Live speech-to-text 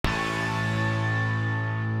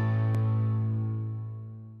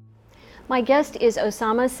My guest is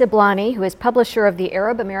Osama Siblani, who is publisher of the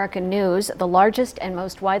Arab American News, the largest and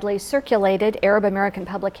most widely circulated Arab American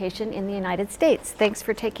publication in the United States. Thanks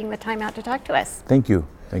for taking the time out to talk to us. Thank you.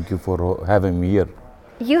 Thank you for having me here.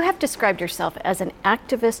 You have described yourself as an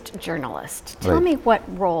activist journalist. Tell me what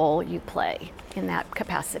role you play in that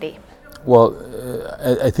capacity. Well,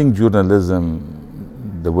 I think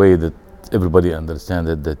journalism, the way that everybody understands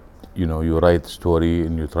it, that you write story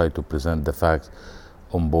and you try to present the facts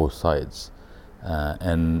on both sides,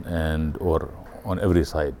 and or on every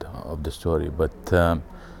side of the story, but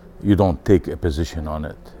you don't take a position on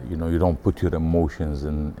it. You don't put your emotions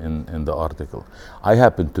in the article. I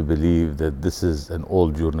happen to believe that this is an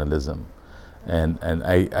old journalism, and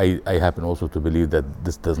I happen also to believe that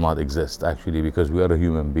this does not exist actually, because we are a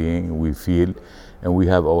human being, we feel, and we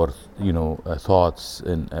have our thoughts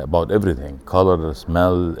about everything, color,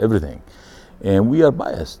 smell, everything, and we are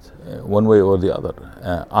biased one way or the other.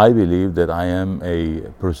 I believe that I am a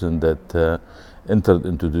person that entered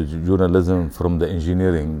into the journalism from the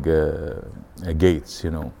engineering gates,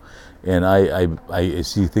 and I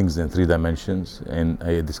see things in 3 dimensions, and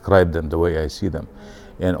I describe them the way I see them.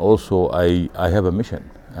 And also I have a mission.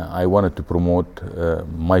 I wanted to promote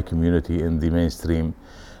my community in the mainstream.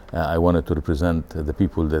 I wanted to represent the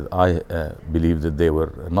people that I believe that they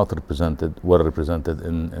were not represented, were represented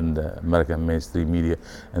in the American mainstream media,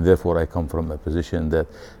 and therefore I come from a position that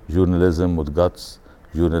journalism with guts,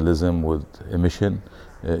 journalism with a mission,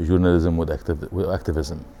 journalism with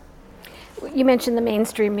activism. You mentioned the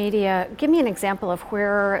mainstream media. Give me an example of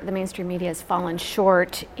where the mainstream media has fallen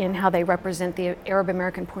short in how they represent the Arab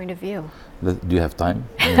American point of view. Do you have time?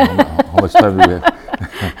 How much time do we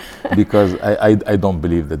have? Because I don't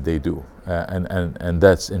believe that they do, and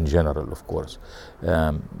that's in general, of course.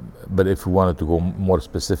 But if we wanted to go more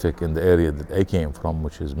specific in the area that I came from,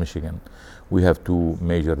 which is Michigan, we have 2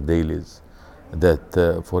 major dailies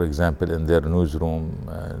that, for example, in their newsroom,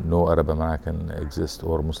 no Arab American exists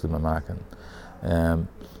or Muslim American.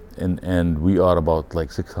 And we are about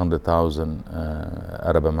like 600,000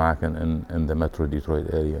 Arab American in the Metro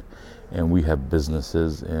Detroit area. And we have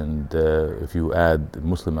businesses, and if you add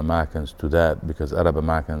Muslim Americans to that, because Arab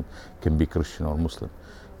American can be Christian or Muslim,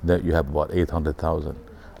 that you have about 800,000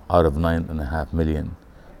 out of 9.5 million.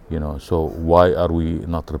 So why are we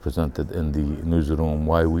not represented in the newsroom?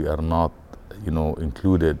 Why we are not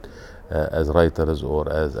included as writers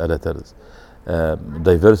or as editors?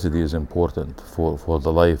 Diversity is important for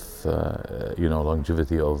the life,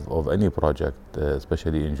 longevity of any project,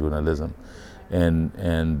 especially in journalism,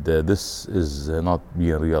 and this is not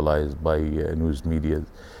being realized by news media,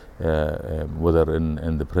 whether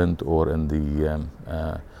in the print or in the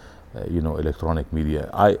electronic media.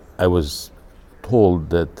 I was told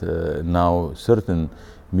that now certain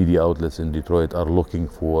media outlets in Detroit are looking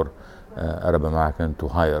for Arab American to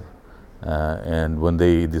hire, and when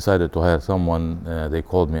they decided to hire someone, they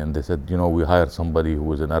called me and they said, we hired somebody who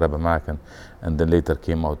was an Arab American, and then later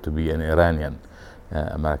came out to be an Iranian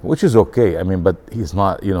American, which is okay. I mean, but he's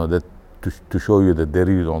not, that to show you that they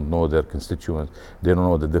really don't know their constituents. They don't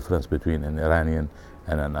know the difference between an Iranian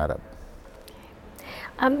and an Arab.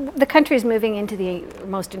 The country is moving into the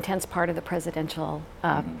most intense part of the presidential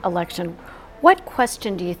election. What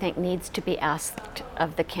question do you think needs to be asked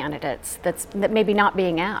of the candidates that maybe not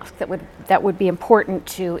being asked, that would be important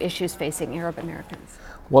to issues facing Arab Americans?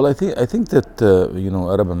 Well, I think that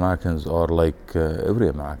Arab Americans are like every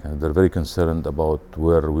American. They're very concerned about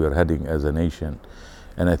where we are heading as a nation,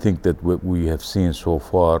 and I think that what we have seen so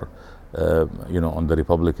far, on the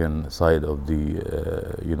Republican side of the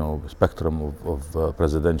spectrum of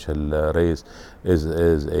presidential race is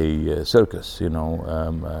a circus.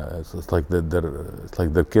 It's like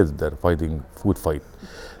their kids. They're fighting food fight,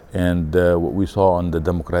 and what we saw on the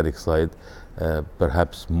Democratic side,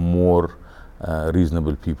 perhaps more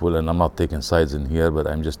reasonable people, and I'm not taking sides in here, but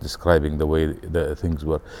I'm just describing the way the things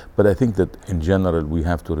were. But I think that in general we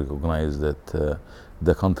have to recognize that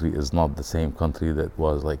the country is not the same country that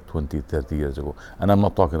was like 20, 30 years ago. And I'm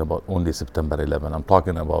not talking about only September 11. I'm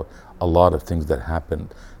talking about a lot of things that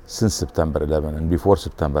happened since September 11 and before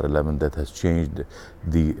September 11 that has changed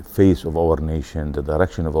the face of our nation, the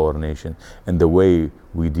direction of our nation, and the way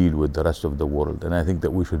we deal with the rest of the world. And I think that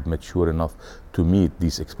we should mature enough to meet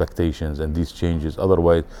these expectations and these changes.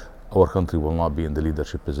 Otherwise, our country will not be in the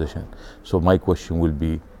leadership position. So my question will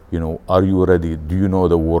be, are you ready? Do you know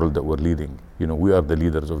the world that we're leading? We are the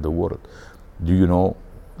leaders of the world. Do you know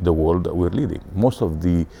the world that we're leading. Most of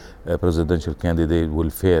the presidential candidates will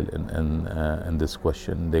fail in this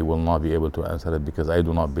question. They will not be able to answer it because I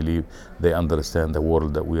do not believe they understand the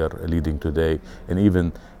world that we are leading today, and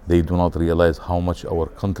even they do not realize how much our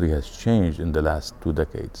country has changed in the last 2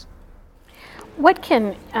 decades. What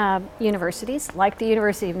can universities, like the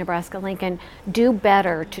University of Nebraska-Lincoln, do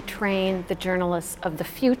better to train the journalists of the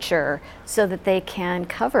future so that they can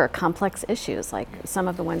cover complex issues like some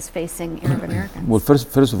of the ones facing Arab Americans? Well,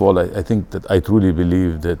 first of all, I think that I truly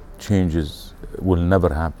believe that changes will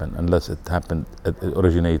never happen unless it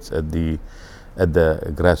originates at the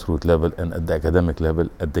grassroots level and at the academic level,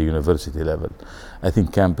 at the university level. I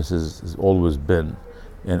think campuses has always been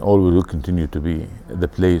and always will continue to be the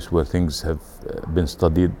place where things have been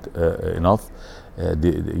studied enough,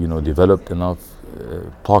 developed enough,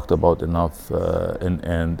 talked about enough,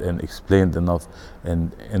 and explained enough,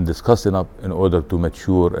 and discussed enough in order to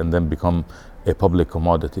mature and then become a public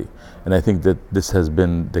commodity. And I think that this has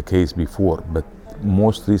been the case before, but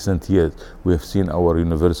most recent years we have seen our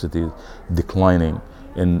universities declining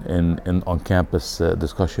in on-campus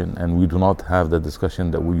discussion, and we do not have the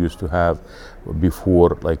discussion that we used to have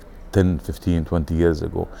before, like 10, 15, 20 years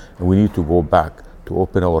ago. And we need to go back to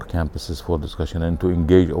open our campuses for discussion and to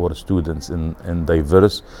engage our students in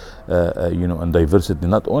diverse, and diversity,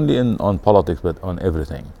 not only on politics, but on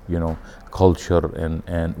everything, culture,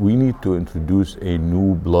 and we need to introduce a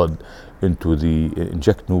new blood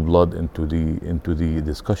inject new blood into the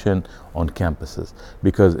discussion on campuses,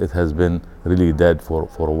 because it has been really dead for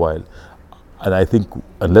a while. And I think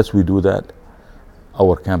unless we do that,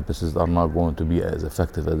 our campuses are not going to be as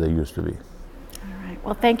effective as they used to be. All right.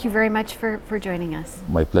 Well, thank you very much for joining us.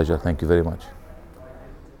 My pleasure. Thank you very much.